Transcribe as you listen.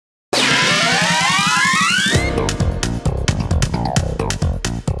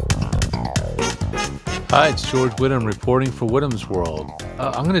Hi, it's George Whittam reporting for Whittam's World.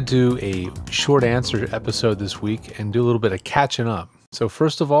 I'm going to do a short answer episode this week and do a little bit of catching up. So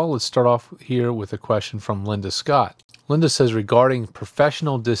first of all, let's start off here with a question from Linda Scott. Linda says, regarding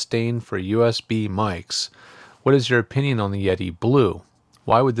professional disdain for USB mics, what is your opinion on the Yeti Blue?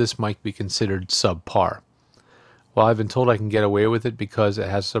 Why would this mic be considered subpar? Well, I've been told I can get away with it because it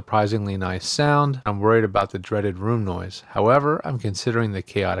has surprisingly nice sound. I'm worried about the dreaded room noise. However, I'm considering the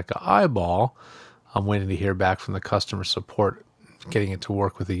Kyotica Eyeball. I'm waiting to hear back from the customer support, getting it to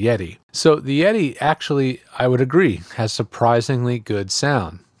work with the Yeti. So the Yeti actually, I would agree, has surprisingly good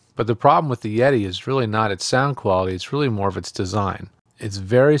sound. But the problem with the Yeti is really not its sound quality, it's really more of its design. It's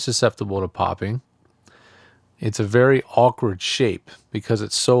very susceptible to popping. It's a very awkward shape because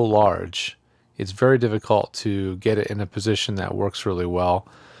it's so large. It's very difficult to get it in a position that works really well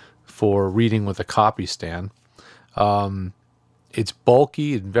for reading with a copy stand. It's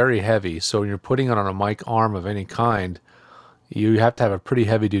bulky and very heavy, so when you're putting it on a mic arm of any kind, you have to have a pretty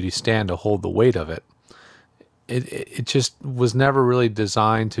heavy-duty stand to hold the weight of it. It just was never really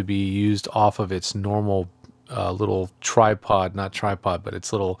designed to be used off of its normal little tripod, not tripod, but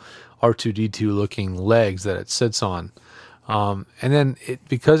its little R2-D2 looking legs that it sits on. And then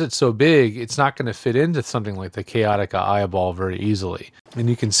because it's so big, it's not going to fit into something like the Kyotica Eyeball very easily. And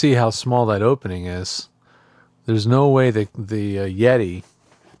you can see how small that opening is. There's no way the Yeti,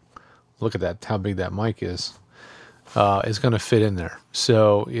 look at that, how big that mic is going to fit in there.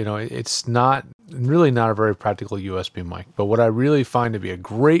 So, you know, it's really not a very practical USB mic. But what I really find to be a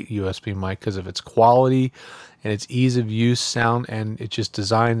great USB mic because of its quality and its ease of use, sound, and it's just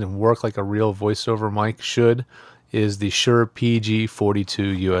designed and work like a real voiceover mic should, is the Shure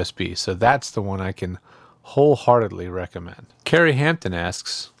PG42USB. So that's the one I can wholeheartedly recommend. Kerri Hampton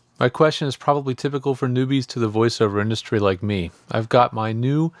asks, my question is probably typical for newbies to the voiceover industry like me. I've got my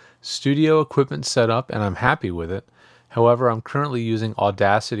new studio equipment set up and I'm happy with it. However, I'm currently using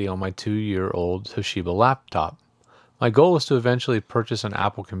Audacity on my 2-year-old Toshiba laptop. My goal is to eventually purchase an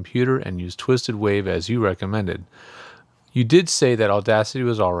Apple computer and use Twisted Wave as you recommended. You did say that Audacity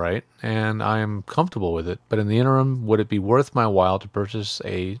was alright, and I am comfortable with it, but in the interim, would it be worth my while to purchase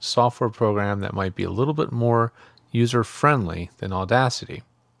a software program that might be a little bit more user-friendly than Audacity?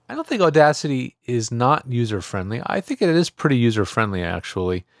 I don't think Audacity is not user-friendly. I think it is pretty user-friendly,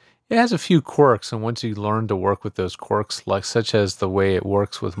 actually. It has a few quirks, and once you learn to work with those quirks, like such as the way it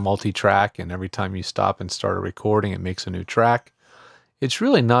works with multi-track, and every time you stop and start a recording, it makes a new track, it's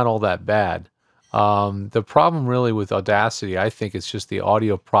really not all that bad. The problem really with Audacity, I think it's just the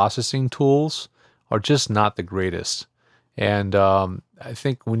audio processing tools are just not the greatest. And I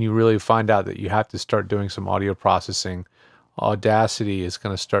think when you really find out that you have to start doing some audio processing, Audacity is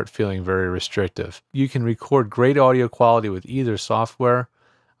going to start feeling very restrictive. You can record great audio quality with either software.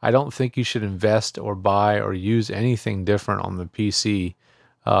 I don't think you should invest or buy or use anything different on the PC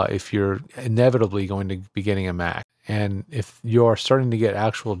if you're inevitably going to be getting a Mac. And if you're starting to get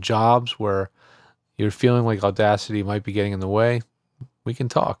actual jobs where you're feeling like Audacity might be getting in the way, we can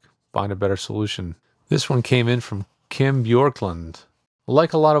talk, find a better solution. This one came in from Kim Bjorklund.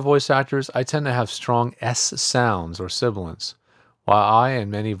 Like a lot of voice actors, I tend to have strong S sounds or sibilance. While I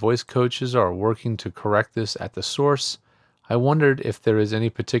and many voice coaches are working to correct this at the source, I wondered if there is any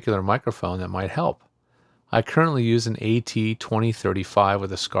particular microphone that might help. I currently use an AT2035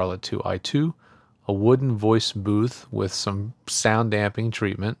 with a Scarlett 2i2, a wooden voice booth with some sound damping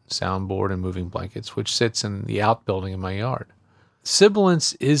treatment, soundboard and moving blankets, which sits in the outbuilding in my yard.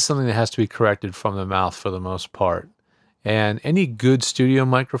 Sibilance is something that has to be corrected from the mouth for the most part. And any good studio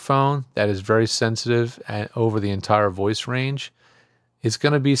microphone that is very sensitive over the entire voice range is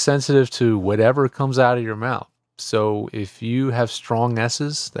going to be sensitive to whatever comes out of your mouth. So if you have strong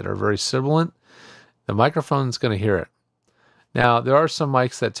S's that are very sibilant, the microphone is going to hear it. Now, there are some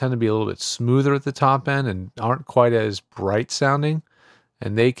mics that tend to be a little bit smoother at the top end and aren't quite as bright sounding,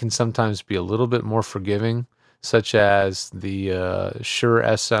 and they can sometimes be a little bit more forgiving, such as the Shure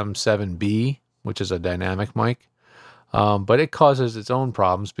SM7b, which is a dynamic mic. But it causes its own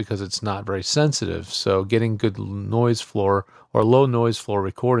problems because it's not very sensitive. So getting good noise floor or low noise floor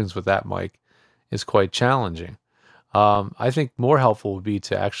recordings with that mic is quite challenging. I think more helpful would be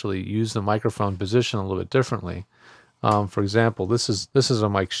to actually use the microphone position a little bit differently. For example, this is a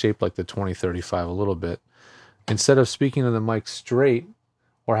mic shaped like the 2035 a little bit. Instead of speaking to the mic straight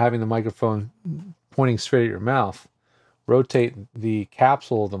or having the microphone pointing straight at your mouth, rotate the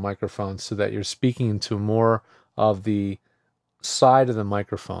capsule of the microphone so that you're speaking into more of the side of the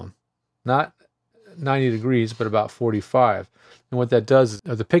microphone. Not 90 degrees, but about 45. And what that does is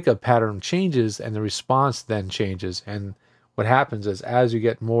the pickup pattern changes and the response then changes. And what happens is as you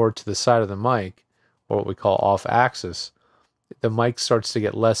get more to the side of the mic, or what we call off axis, the mic starts to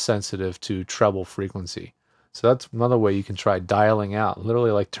get less sensitive to treble frequency. So that's another way you can try dialing out,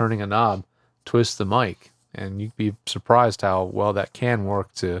 literally like turning a knob, twist the mic, and you'd be surprised how well that can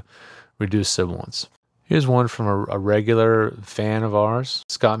work to reduce sibilance. Here's one from a regular fan of ours,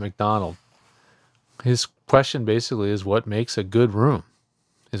 Scott MacDonald. His question basically is, what makes a good room?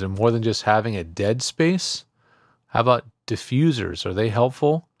 Is it more than just having a dead space? How about diffusers? Are they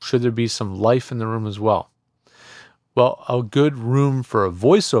helpful? Should there be some life in the room as well? Well, a good room for a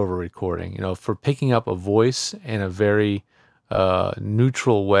voiceover recording, for picking up a voice in a very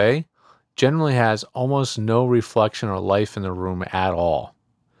neutral way, generally has almost no reflection or life in the room at all.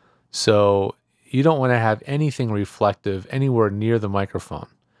 So you don't want to have anything reflective anywhere near the microphone.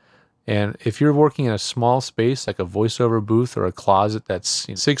 And if you're working in a small space like a voiceover booth or a closet that's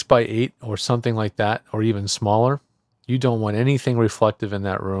 6 by 8 or something like that, or even smaller, you don't want anything reflective in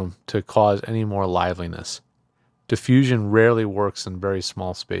that room to cause any more liveliness. Diffusion rarely works in very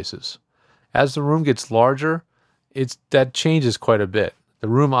small spaces. As the room gets larger, that changes quite a bit. The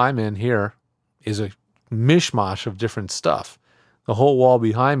room I'm in here is a mishmash of different stuff. The whole wall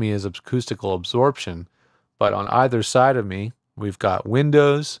behind me is acoustical absorption, but on either side of me, we've got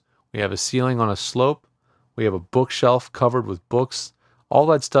windows, we have a ceiling on a slope, we have a bookshelf covered with books. All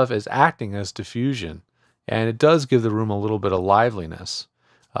that stuff is acting as diffusion, and it does give the room a little bit of liveliness.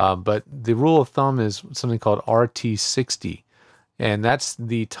 But the rule of thumb is something called RT60, and that's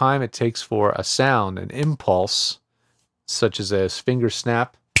the time it takes for a sound, an impulse, such as a finger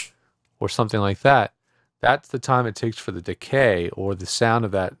snap or something like that. That's the time it takes for the decay or the sound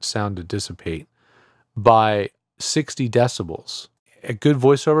of that sound to dissipate by 60 decibels. A good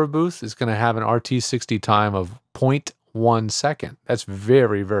voiceover booth is going to have an RT60 time of 0.1 second. That's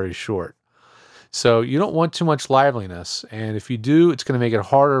very, very short. So you don't want too much liveliness, and if you do, it's going to make it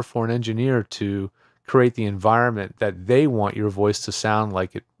harder for an engineer to create the environment that they want your voice to sound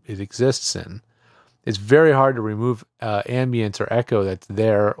like it exists in. It's very hard to remove ambient or echo that's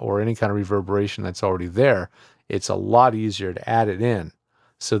there, or any kind of reverberation that's already there. It's a lot easier to add it in.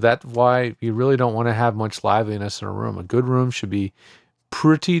 So that's why you really don't want to have much liveliness in a room. A good room should be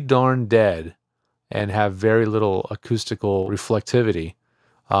pretty darn dead and have very little acoustical reflectivity.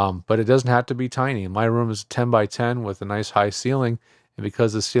 But it doesn't have to be tiny. My room is 10 by 10 with a nice high ceiling, and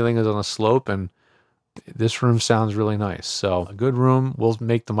because the ceiling is on a slope, and this room sounds really nice. So a good room will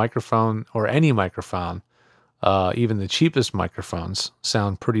make the microphone, or any microphone, even the cheapest microphones,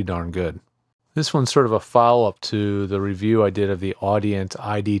 sound pretty darn good. This one's sort of a follow-up to the review I did of the Audient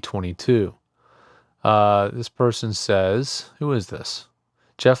ID22. This person says, who is this?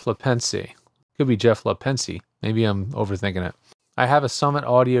 Jeff LaPansee. Could be Jeff LaPansee. Maybe I'm overthinking it. I have a Summit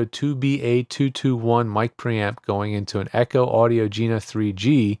Audio 2BA221 mic preamp going into an Echo Audio Gina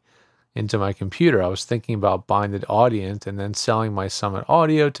 3G into my computer. I was thinking about buying the Audient and then selling my Summit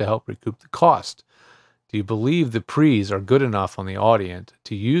Audio to help recoup the cost. Do you believe the pre's are good enough on the Audient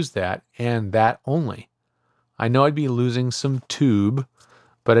to use that and that only? I know I'd be losing some tube,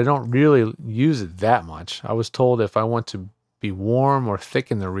 but I don't really use it that much. I was told if I want to be warm or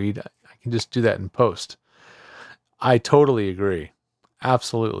thicken the read, I can just do that in post. I totally agree.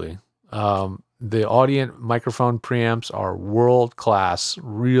 Absolutely. The Audient microphone preamps are world-class,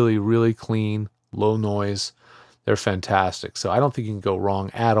 really, really clean, low noise. They're fantastic. So I don't think you can go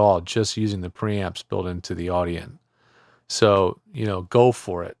wrong at all just using the preamps built into the Audient. So, go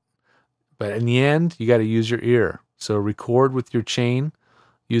for it. But in the end, you got to use your ear. So record with your chain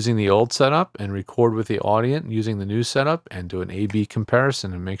using the old setup and record with the Audient using the new setup and do an A/B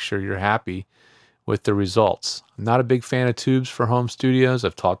comparison and make sure you're happy with the results. I'm not a big fan of tubes for home studios.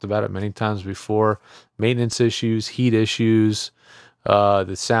 I've talked about it many times before. Maintenance issues, heat issues,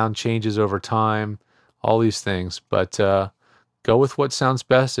 the sound changes over time, all these things. But go with what sounds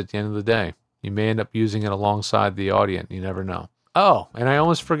best at the end of the day. You may end up using it alongside the Audient. You never know. Oh, and I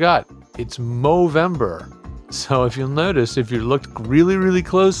almost forgot. It's Movember. So if you'll notice, if you looked really, really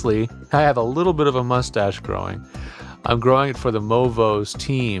closely, I have a little bit of a mustache growing. I'm growing it for the Movos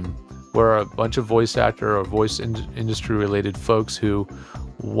team. We're a bunch of voice actor or voice industry related folks who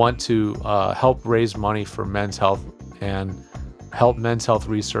want to help raise money for men's health and help men's health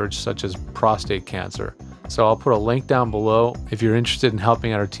research such as prostate cancer. So I'll put a link down below. If you're interested in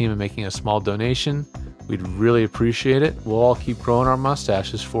helping out our team and making a small donation, we'd really appreciate it. We'll all keep growing our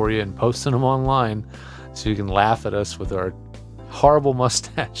mustaches for you and posting them online so you can laugh at us with our horrible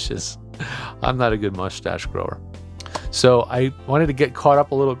mustaches. I'm not a good mustache grower. So I wanted to get caught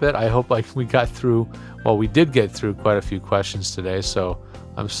up a little bit. I hope we got through, well, we did get through quite a few questions today, so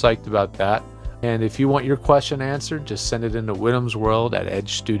I'm psyched about that. And if you want your question answered, just send it into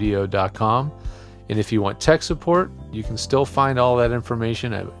whittamsworld@edgestudio.com. And if you want tech support, you can still find all that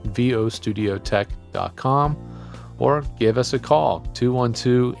information at vostudiotech.com or give us a call,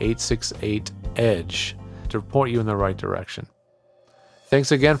 212-868-EDGE, to point you in the right direction.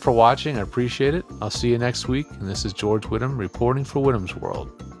 Thanks again for watching. I appreciate it. I'll see you next week. And this is George Whittam reporting for Whittam's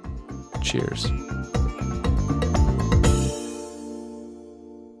World. Cheers.